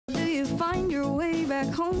find your way back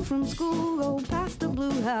home from school. Go past the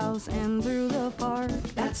blue house and through the park.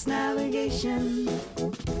 That's navigation.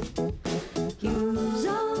 Use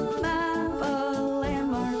a map, a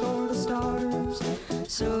landmark, or the stars,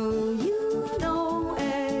 so you know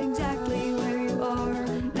exactly where you are.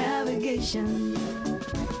 Navigation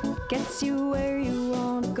gets you where you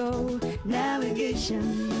want to go.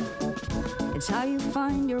 Navigation, it's how you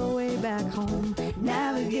find your way back home.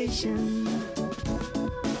 Navigation.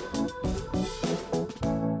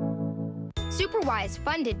 Superwhy is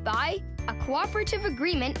funded by a cooperative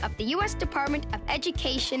agreement of the U.S. Department of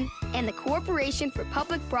Education and the Corporation for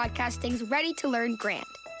Public Broadcasting's Ready to Learn grant,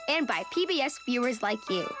 and by PBS viewers like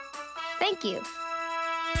you. Thank you.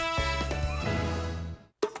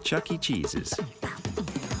 Chuck E. Cheese's,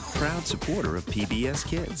 proud supporter of PBS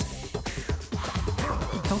Kids,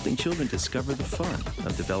 helping children discover the fun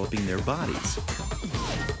of developing their bodies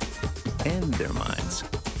and their minds.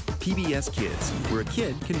 PBS Kids, where a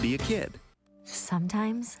kid can be a kid.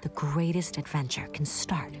 Sometimes the greatest adventure can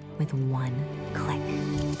start with one click.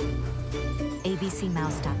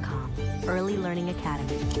 abcmouse.com, Early Learning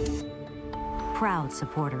Academy. Proud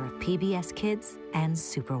supporter of PBS Kids and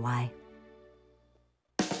Superwhy.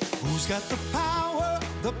 Who's got the power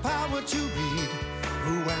to lead?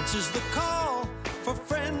 Who answers the call for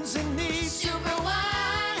friends in need?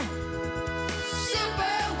 Superwhy,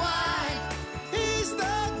 Superwhy. He's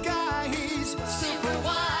the guy, he's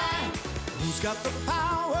Superwhy. Who's got the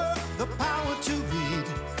power to lead?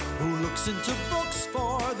 Who looks into books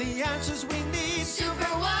for the answers we need?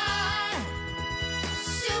 Superwhy,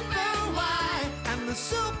 Superwhy. And the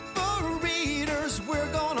super readers,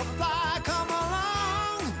 we're gonna fly. Come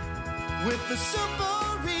along with the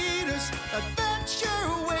super readers.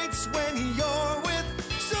 Adventure waits when you're with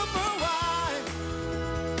Superwhy.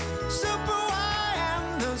 Superwhy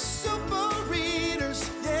and the super readers,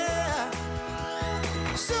 yeah.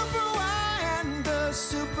 Superwhy and the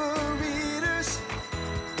super readers.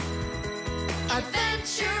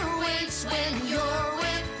 Adventure waits when you're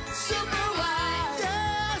with Superwhy.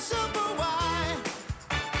 Yeah, Superwhy.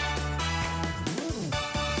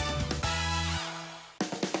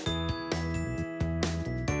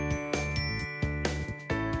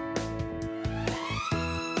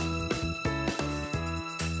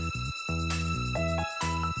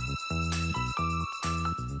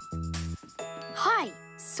 Hi,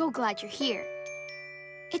 so glad you're here.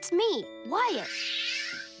 It's me, Wyatt.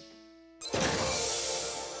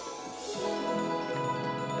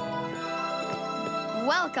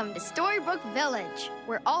 Welcome to Storybook Village,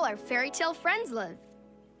 where all our fairy tale friends live.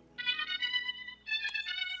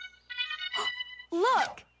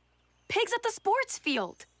 Look! Pig's at the sports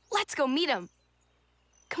field. Let's go meet him.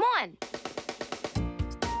 Come on.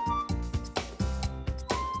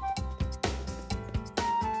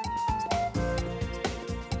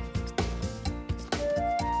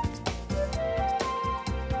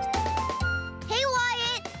 Hey,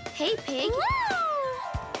 Wyatt! Hey, Pig.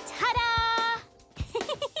 Ta-da!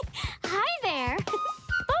 Hi there.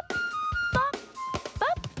 Bop, bop,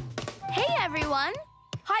 bop. Hey, everyone.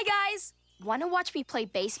 Hi, guys. Want to watch me play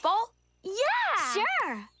baseball? Yeah!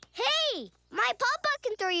 Sure. Hey, my papa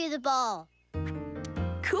can throw you the ball.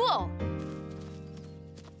 Cool.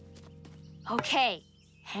 Okay,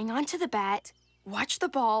 hang on to the bat, watch the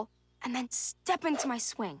ball, and then step into my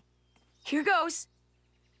swing. Here goes.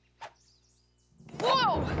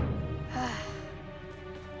 Whoa!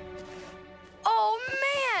 Oh,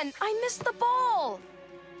 man! I missed the ball!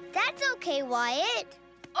 That's okay, Wyatt.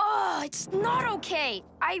 Oh, it's not okay.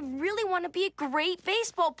 I really want to be a great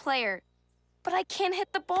baseball player, but I can't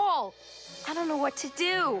hit the ball. I don't know what to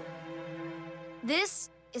do. This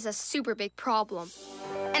is a super big problem.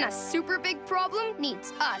 And a super big problem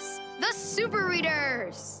needs us, the Super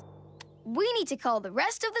Readers. We need to call the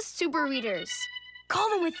rest of the Super Readers. Call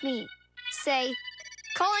them with me. Say,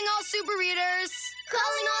 calling all Super Readers.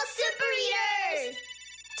 Calling all Super Readers.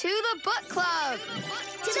 To the book club.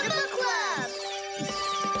 To the book club.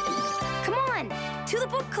 Come on, to the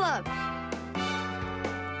book club.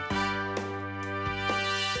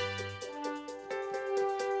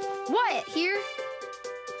 Wyatt here.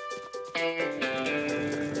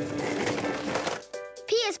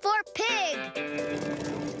 P is for pig.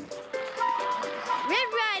 Red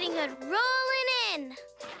Riding Hood rolling in.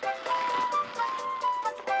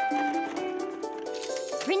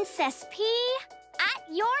 Princess P at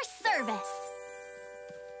your service.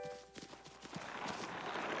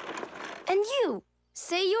 And you,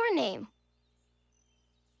 say your name.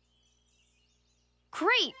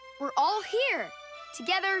 Great, we're all here.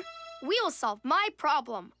 Together, we will solve my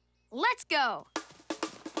problem. Let's go.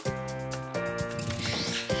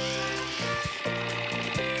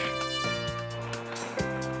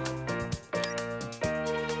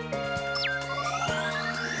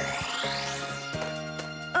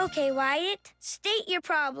 okay, Wyatt. State your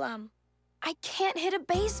problem. I can't hit a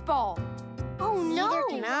baseball. Oh, no. Neither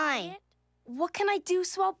can I. What can I do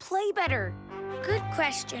so I'll play better? Good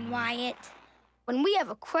question, Wyatt. When we have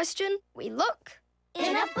a question, we look.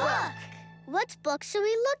 In a book. What book should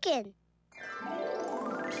we look in?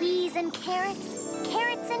 Peas and carrots,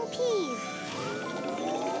 carrots and peas.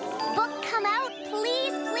 Book come out,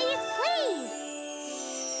 please, please, please.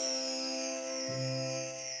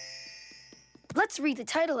 Let's read the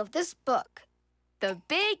title of this book. The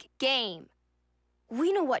Big Game.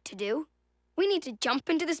 We know what to do. We need to jump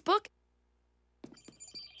into this book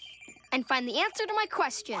and find the answer to my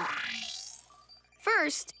question.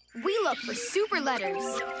 First, we look for super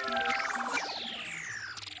letters.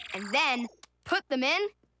 And then put them in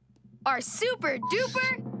our super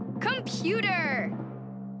duper computer.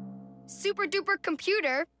 Super duper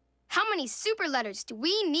computer, how many super letters do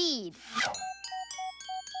we need?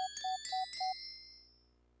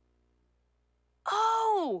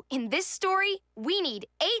 Oh, in this story, we need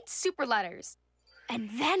 8 super letters. And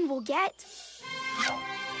then we'll get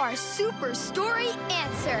our super story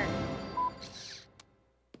answer.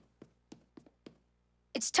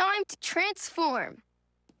 It's time to transform.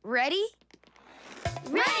 Ready?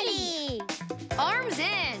 Ready! Arms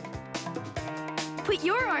in. Put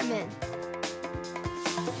your arm in.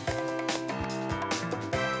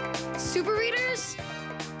 Super readers,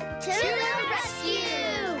 To the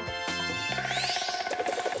rescue!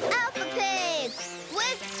 Alpha Pig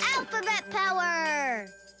with alphabet power!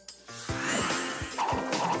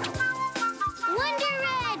 Wonder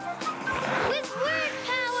Red with word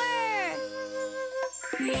power!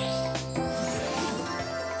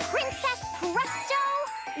 Princess Presto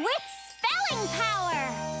with spelling power!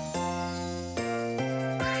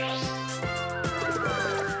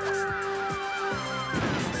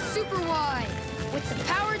 Super Y with the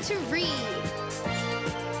power to read.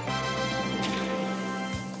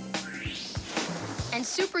 And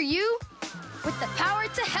Super U with the power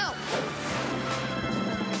to help.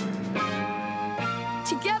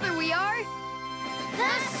 Together we are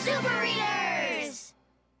The Super Readers!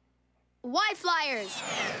 Y Flyers.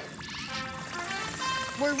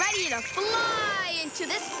 We're ready to fly into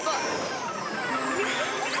this book.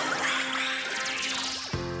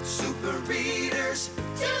 Super readers,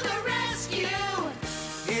 To the rescue!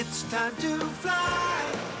 it's time to fly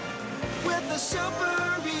with the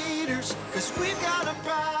super readers, 'cause we've got a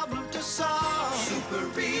problem to solve. Super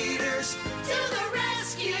readers, To the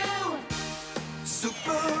rescue!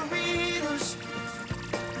 super readers,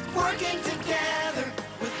 working together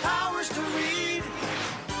with powers to read.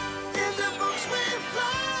 In the books we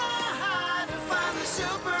fly to find the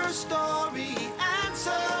super story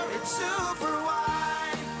answer. It's super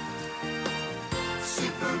wide.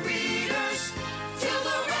 Super readers, To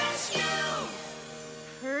the rescue!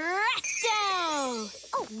 Presto!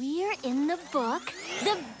 Oh, we're in the book,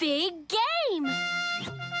 The Big Game!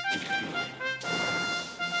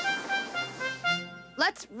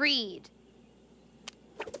 Let's read.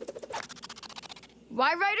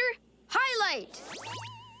 Y Writer, highlight.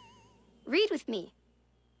 Read with me.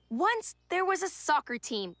 Once there was a soccer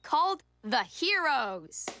team called the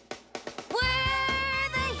Heroes. We're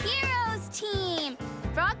the Heroes team!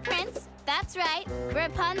 Frog Prince, that's right,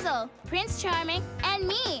 Rapunzel, Prince Charming, and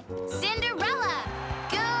me, Cinderella.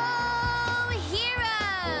 Go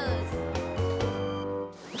Heroes!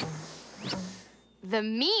 The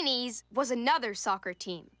Meanies was another soccer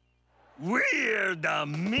team. We're the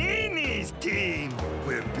Meanies team.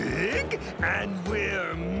 We're big and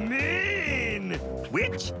we're mean.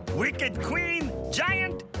 Witch, Wicked Queen,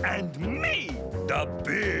 Giant, and me, the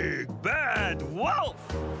Big Bad Wolf.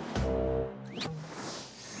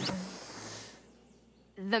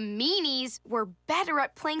 The Meanies were better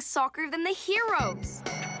at playing soccer than the Heroes.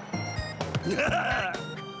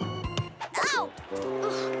 Ow!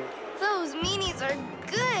 Ugh, those meanies are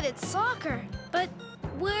good at soccer, but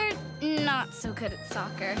we're not so good at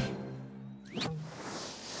soccer.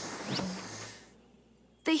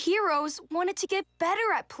 The Heroes wanted to get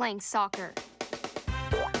better at playing soccer.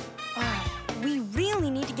 We really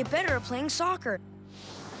need to get better at playing soccer.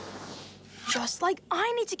 Just like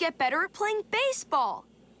I need to get better at playing baseball.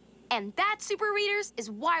 And that, Super Readers, is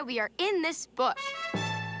why we are in this book.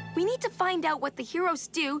 We need to find out what the heroes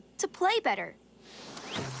do to play better.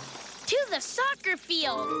 To the soccer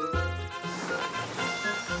field!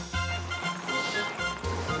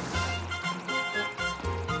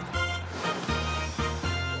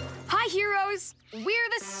 Hi, heroes! We're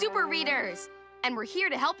the Super Readers, and we're here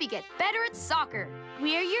to help you get better at soccer.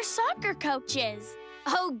 We're your soccer coaches.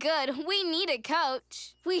 Oh, good. We need a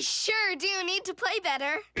coach. We sure do need to play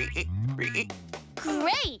better.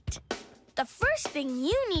 Great! The first thing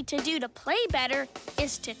you need to do to play better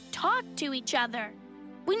is to talk to each other.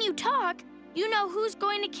 When you talk, you know who's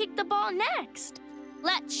going to kick the ball next.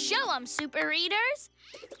 Let's show them, Super Readers.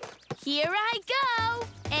 Here I go,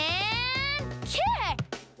 and kick!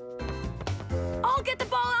 I'll get the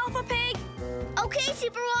ball, Alpha Pig. Okay,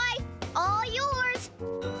 Super Y, all yours.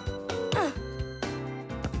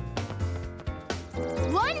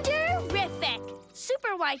 Wonderific!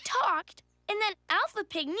 Super Y talked, and then Alpha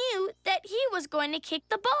Pig knew that he was going to kick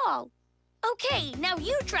the ball. Okay, now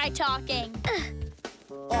you try talking.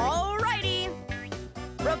 All righty.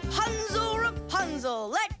 Rapunzel, Rapunzel,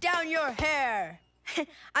 let down your hair.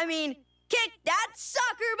 I mean, kick that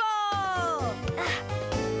soccer ball!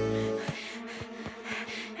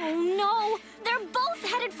 Oh, no. They're both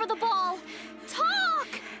headed for the ball. Talk!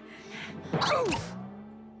 Oof!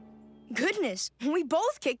 Goodness, we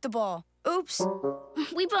both kicked the ball. Oops.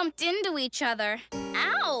 We bumped into each other.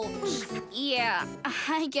 Ouch! Yeah,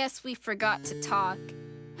 I guess we forgot to talk. And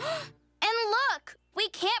look, we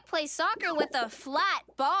can't play soccer with a flat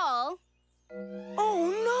ball.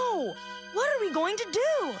 Oh, no! What are we going to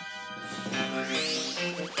do?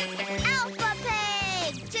 Alpha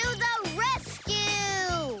Pig, to the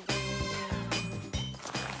rescue!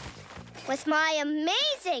 With my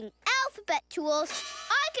amazing alphabet tools,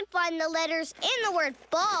 I can find the letters in the word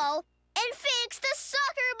ball and fix the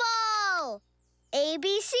soccer ball.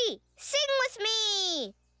 ABC, sing with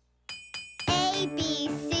me. A, B,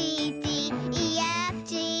 C, D, E, F,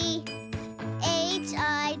 G, H,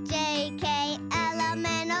 I, J, K, L, M,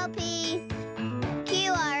 N, O, P,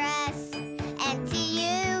 Q, R, S, and T,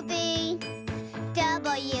 U, V,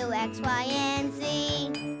 W, X, Y, and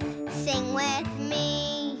Z. Sing with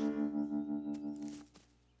me.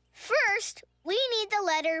 First, we need the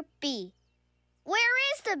letter B. Where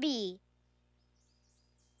is the B?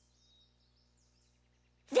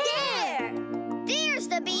 There! There's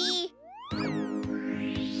the B.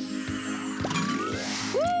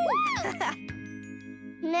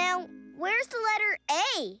 Now, where's the letter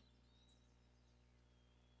A?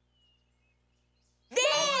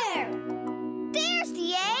 There! There's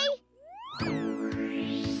the A.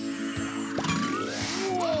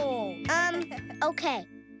 Whoa! Okay.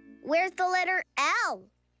 Where's the letter L?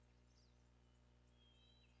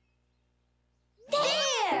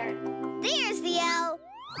 There! There's the L.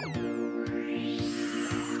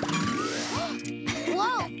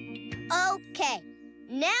 Whoa! Okay.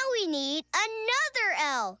 Now we need another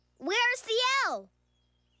L. Where's the L?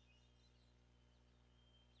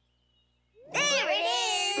 There it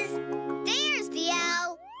is! There's the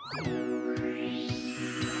L.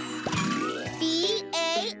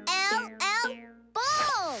 B-A-L-L,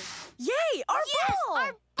 ball! Yay, our ball!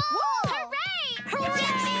 Our ball! Whoa!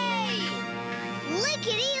 Hooray!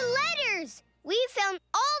 Lickety letters! We found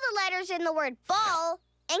all the letters in the word ball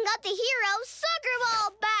and got the hero soccer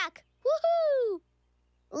ball back. Woohoo!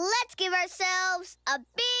 Let's give ourselves a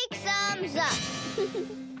big thumbs up.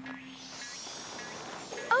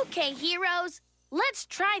 Okay, heroes, let's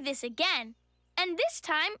try this again. And this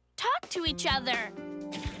time, talk to each other.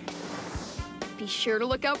 Be sure to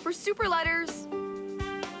look out for super letters.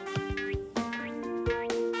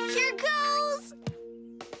 Here goes!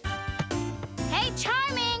 Hey,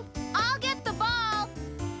 Charming, I'll get the ball.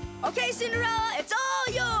 Okay, Cinderella, it's all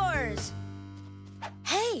yours.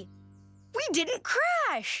 Hey, we didn't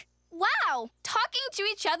crash. Wow, talking to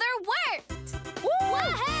each other worked. Woo!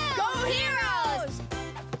 Woohoo! Go Heroes!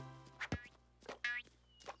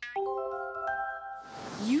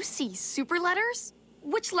 You see super letters?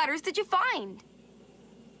 Which letters did you find?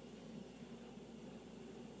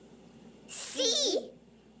 C.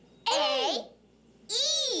 A.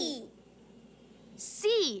 E.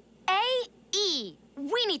 C-A-E.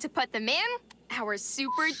 We need to put them in our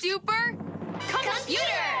super duper computer.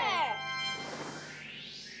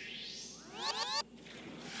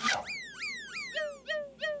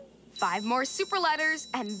 5 more super letters,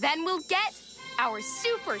 and then we'll get our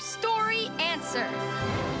super story answer.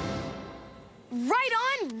 Right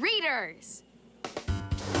on, readers!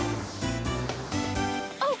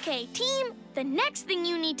 Okay, team, the next thing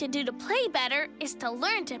you need to do to play better is to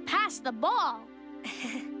learn to pass the ball.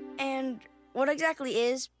 And what exactly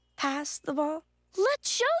is pass the ball? Let's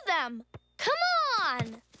show them. Come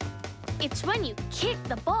on! It's when you kick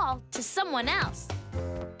the ball to someone else.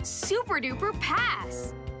 Super duper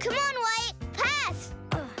pass. Come on, Wyatt, pass.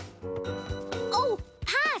 Oh,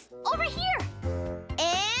 pass! Over here!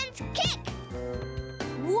 And kick.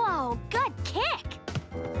 Whoa, good kick!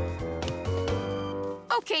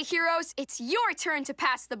 Okay, heroes, it's your turn to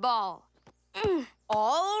pass the ball.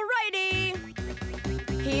 All righty.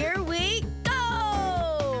 Here we go!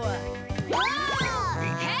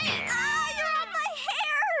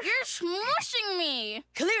 smushing me.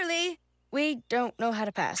 Clearly, we don't know how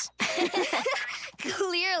to pass.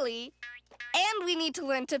 Clearly. And we need to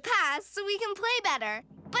learn to pass so we can play better.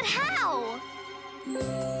 But how? Cue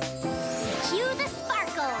the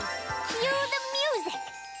sparkles. Cue the music.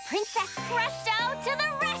 Princess Presto to the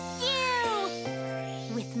rescue!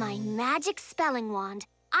 With my magic spelling wand,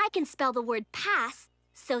 I can spell the word pass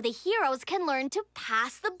so the heroes can learn to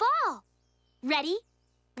pass the ball. Ready?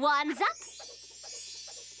 Wands up.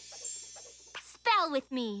 Spell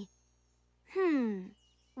with me.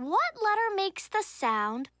 What letter makes the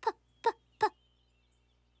sound p, p, p?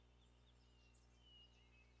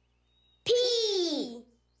 P.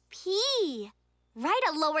 P. Write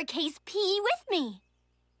a lowercase p with me.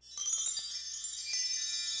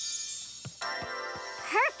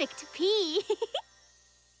 Perfect P.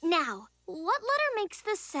 Now, what letter makes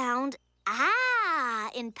the sound ah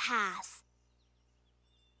in pass?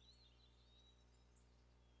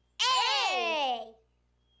 A.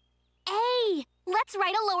 A. Let's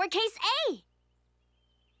write a lowercase a.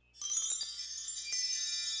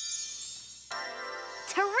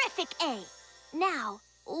 Terrific A. Now,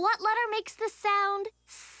 what letter makes the sound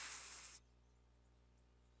s?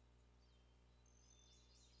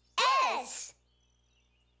 S.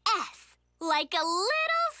 S. Like a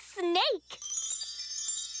little snake.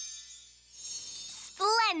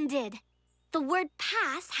 Splendid. The word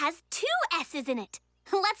pass has 2 S's in it.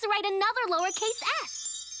 Let's write another lowercase s.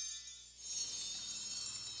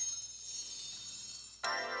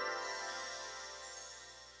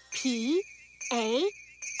 P-A-S-S.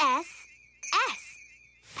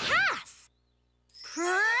 Pass.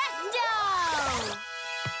 Presto!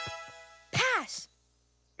 Pass.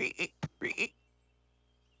 And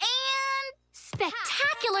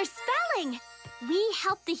spectacular spelling! We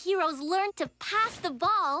help the heroes learn to pass the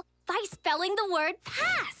ball by spelling the word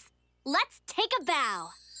pass. Let's take a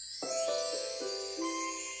bow.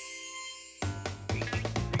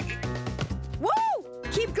 Woo!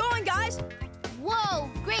 Keep going, guys. Whoa,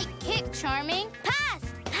 great kick, Charming. Pass!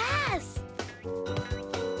 Pass!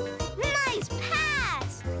 Nice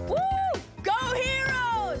pass! Woo! Go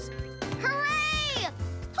Heroes! Hooray!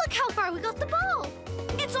 Look how far we got the ball.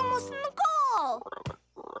 It's almost in the goal.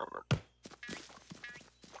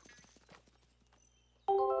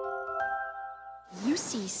 You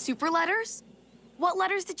see super letters? What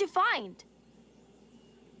letters did you find?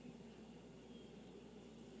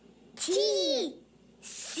 T.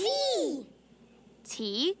 C.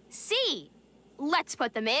 T, C. Let's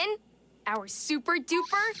put them in our super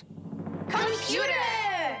duper computer!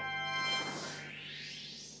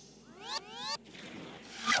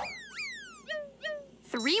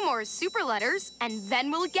 3 more super letters, and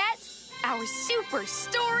then we'll get our super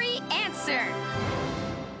story answer.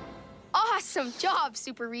 Awesome job,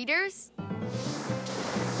 super readers.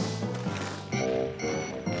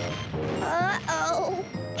 Uh-oh.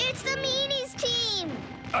 It's the Meanies team.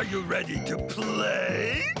 Are you ready to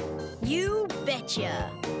play? You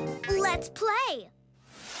betcha. Let's play.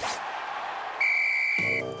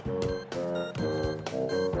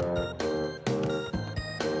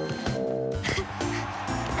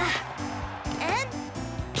 And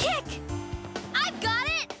kick. I've got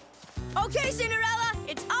it. Okay, Cinderella,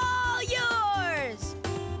 it's all yours.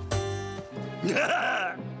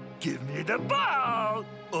 Give me the ball,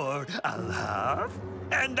 or I'll huff,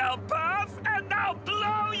 and I'll puff, and I'll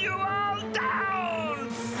blow you all down!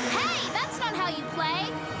 Hey, that's not how you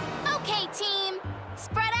play. Okay, team.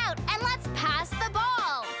 Spread out and let's pass the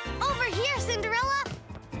ball. Over here, Cinderella.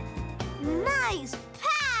 Nice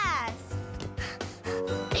pass.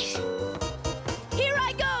 Here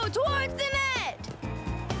I go, towards the net.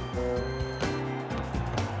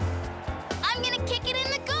 I'm gonna kick it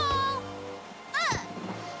in the goal.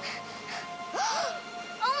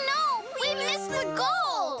 Oh no, we missed the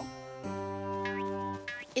goal.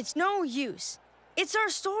 It's no use. It's our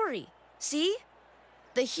story. See?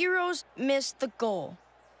 The heroes missed the goal.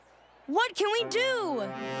 What can we do?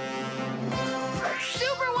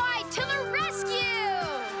 Super Wide to the rescue!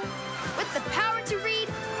 With the power to read,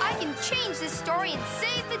 I can change this story and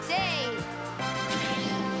save the day.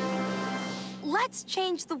 Let's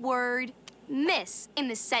change the word miss in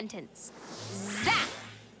the sentence. Zap!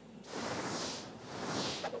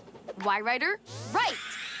 Why, writer? Right!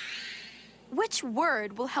 Which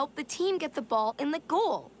word will help the team get the ball in the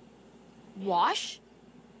goal? Wash,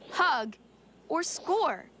 hug, or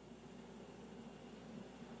score?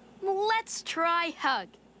 Let's try hug.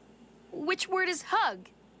 Which word is hug?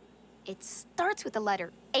 It starts with the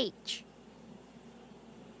letter H.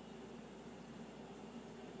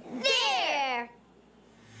 There.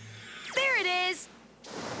 There it is.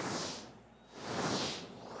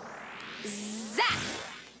 Zap!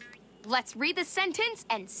 Let's read the sentence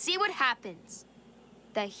and see what happens.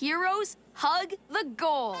 The heroes hug the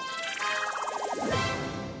goal.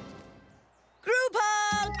 Group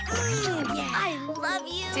hug! Yeah. I love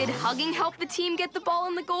you. Did hugging help the team get the ball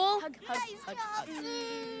in the goal? Hug, hug, hug.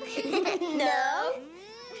 No.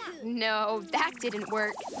 No, that didn't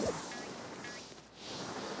work.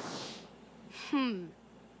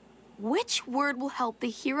 Which word will help the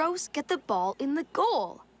heroes get the ball in the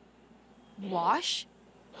goal? Wash,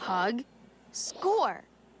 hug, score.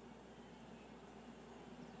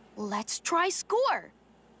 Let's try score.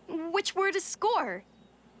 Which word is score?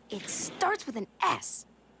 It starts with an S.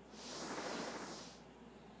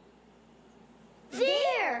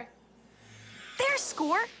 There. There's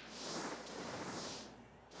score.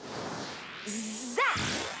 Zap!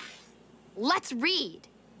 Let's read.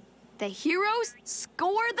 The heroes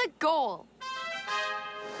score the goal.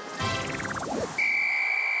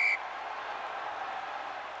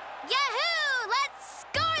 Yahoo! Let's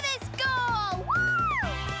score this goal!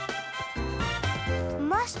 Woo!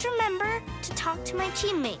 Must remember to talk to my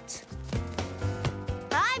teammates.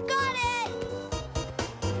 I've got it!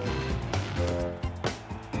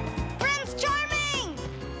 Prince Charming!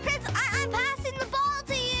 Prince, I'm passing the ball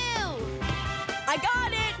to you! I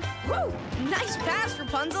got it! Woo! Nice pass,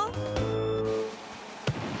 Rapunzel.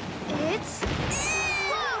 It's...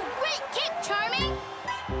 Whoa! Great kick, Charming!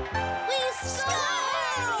 We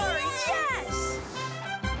scored! Yes!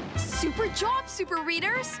 Super job, Super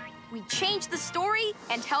Readers! We changed the story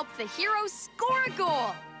and helped the heroes score a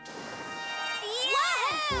goal.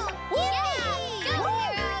 Wahoo! Yeah! Go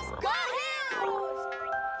Heroes! Go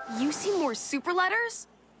Heroes! You see more super letters?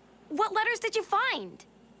 What letters did you find?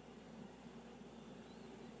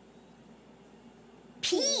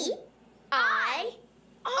 P-I-R.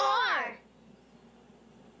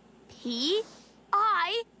 P-I-R.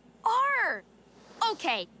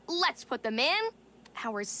 Okay, let's put them in.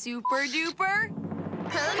 Our super duper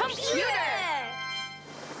computer.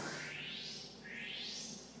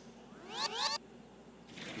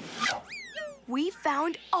 We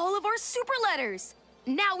found all of our super letters.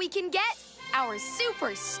 Now we can get our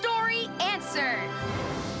super story answer.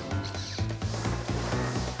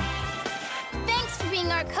 Thanks for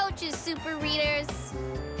being our coaches, Super Readers.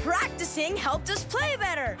 Practicing helped us play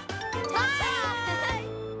better. Bye!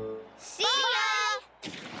 See ya!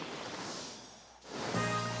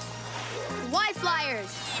 Why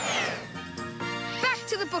Flyers? Back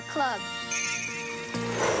to the book club.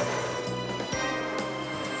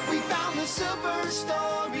 We found the super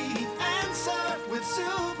story answer with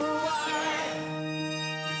Super Y.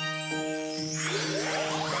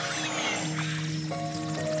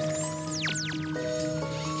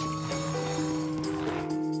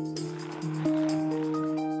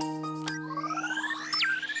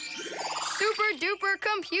 Super duper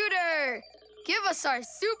computer. Give us our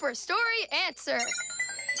super story answer.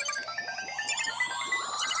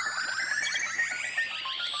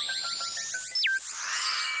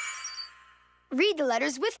 Read the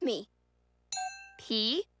letters with me.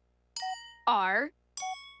 P, R,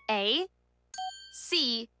 A,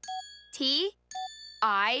 C, T,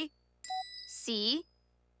 I, C,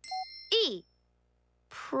 E.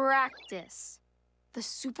 Practice. The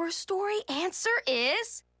super story answer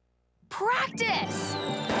is practice.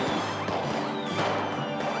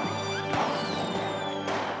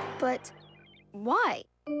 But why?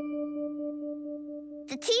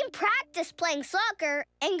 The team practiced playing soccer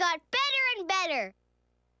and got better and better.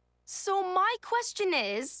 So my question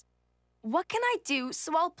is, what can I do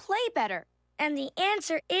so I'll play better? And the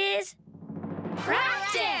answer is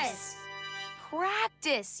Practice!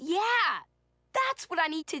 Practice, yeah. That's what I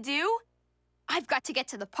need to do. I've got to get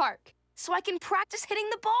to the park so I can practice hitting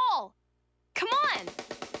the ball. Come on.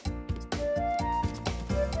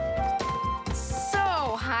 So,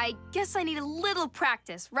 I guess I need a little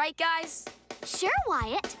practice, right, guys? Sure,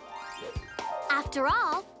 Wyatt. After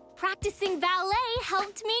all, practicing ballet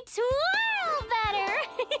helped me twirl better.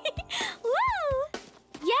 Woo!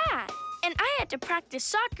 yeah. And I had to practice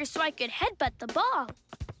soccer so I could headbutt the ball.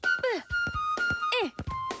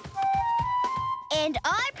 And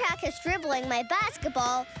I practiced dribbling my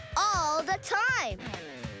basketball all the time.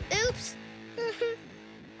 Oops.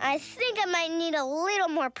 I think I might need a little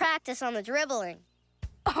more practice on the dribbling.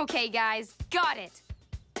 Okay, guys, got it.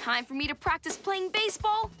 Time for me to practice playing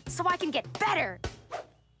baseball so I can get better.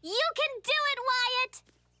 You can do it, Wyatt!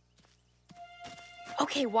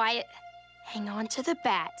 Okay, Wyatt, hang on to the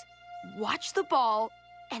bat, watch the ball,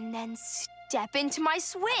 and then step into my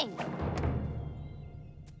swing.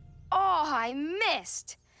 Oh, I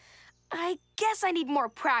missed. I guess I need more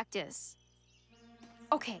practice.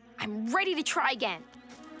 Okay, I'm ready to try again.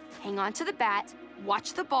 Hang on to the bat,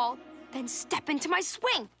 watch the ball, then step into my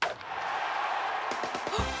swing.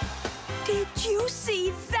 Did you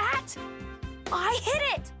see that? I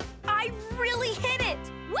hit it! I really hit it!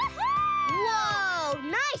 Woohoo! Whoa,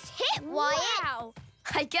 nice hit, Wyatt. Wow!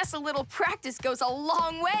 I guess a little practice goes a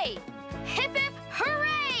long way. Hip hip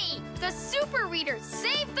hooray! The Super Readers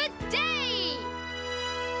saved the day!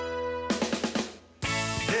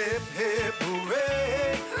 Hip, hip,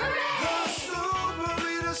 hooray! Hooray! The Super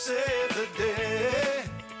Readers saved the day.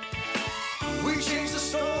 We changed the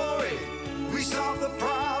story. We solved the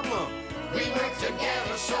problem. We work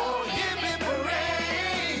together, so hip, hip,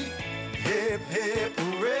 hooray! Hip, hip,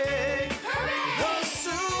 hooray! The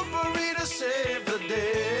Super Readers saved the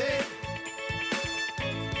day.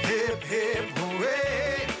 Hip, hip,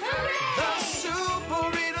 hooray! The Super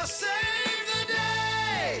Readers saved the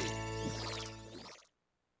day!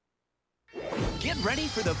 Get ready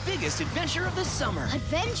for the biggest adventure of the summer.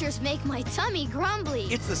 Adventures make my tummy grumbly.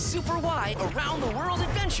 It's the Super Y Around the World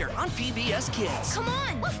Adventure on PBS Kids. Come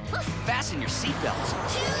on. Fasten your seatbelts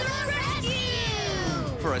To the rescue!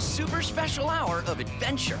 for a super special hour of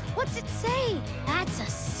adventure. What's it say? That's a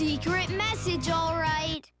secret message, all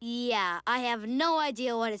right. Yeah, I have no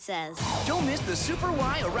idea what it says. Don't miss the Super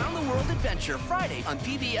Y Around the World Adventure Friday on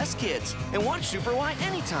PBS Kids. And watch Super Y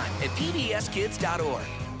anytime at pbskids.org.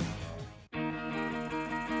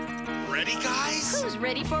 Ready, guys? Who's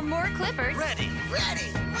ready for more Clifford? Ready.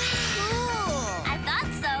 Ready. Cool. I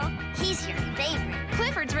thought so. He's your favorite.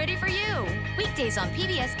 Clifford's ready for you. Weekdays on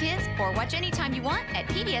PBS Kids or watch anytime you want at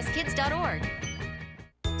pbskids.org.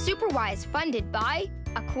 Super Y is funded by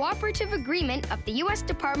a cooperative agreement of the U.S.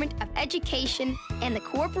 Department of Education and the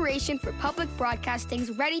Corporation for Public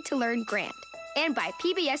Broadcasting's Ready to Learn grant, and by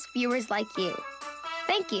PBS viewers like you.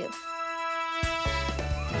 Thank you.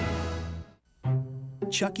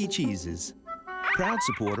 Chuck E. Cheese's, proud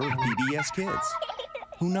supporter of PBS Kids,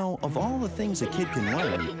 who know of all the things a kid can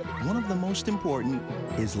learn, one of the most important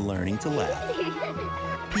is learning to laugh.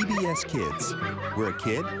 PBS Kids, where a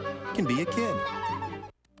kid can be a kid.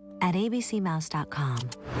 At abcmouse.com,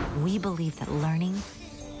 we believe that learning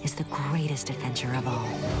is the greatest adventure of all.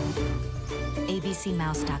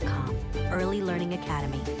 abcmouse.com, Early Learning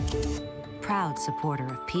Academy, proud supporter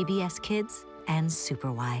of PBS Kids and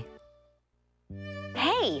Super Y.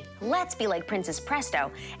 Hey, let's be like Princess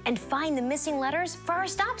Presto and find the missing letters for our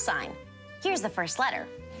stop sign. Here's the first letter.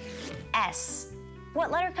 S. What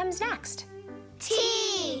letter comes next?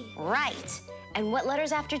 T. Right. And what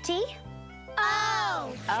letter's after T?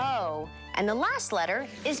 O. O. And the last letter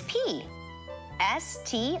is P.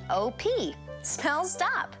 S-T-O-P. Spell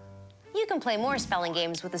stop. You can play more spelling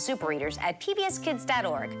games with the Super Readers at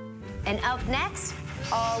pbskids.org. And up next,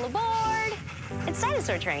 all aboard! It's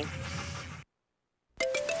Dinosaur Train.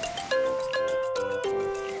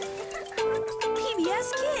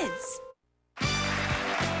 PBS Kids.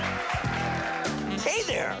 Hey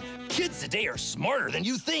there! Kids today are smarter than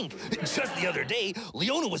you think. Just the other day,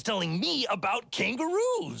 Leona was telling me about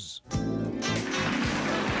kangaroos.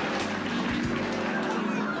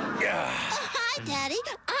 Hi, Daddy.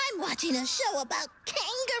 I'm watching a show about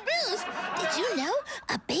kangaroos. Did you know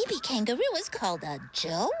a baby kangaroo is called a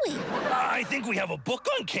joey? I think we have a book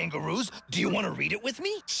on kangaroos. Do you want to read it with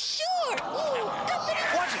me? Sure. Ooh,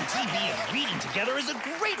 Watching TV and reading together is a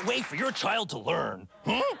great way for your child to learn.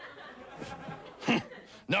 Huh?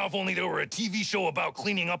 Now, if only there were a TV show about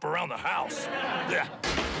cleaning up around the house. Yeah.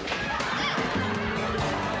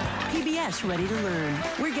 PBS Ready to Learn.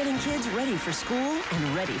 We're getting kids ready for school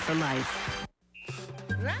and ready for life.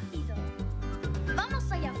 Rápido.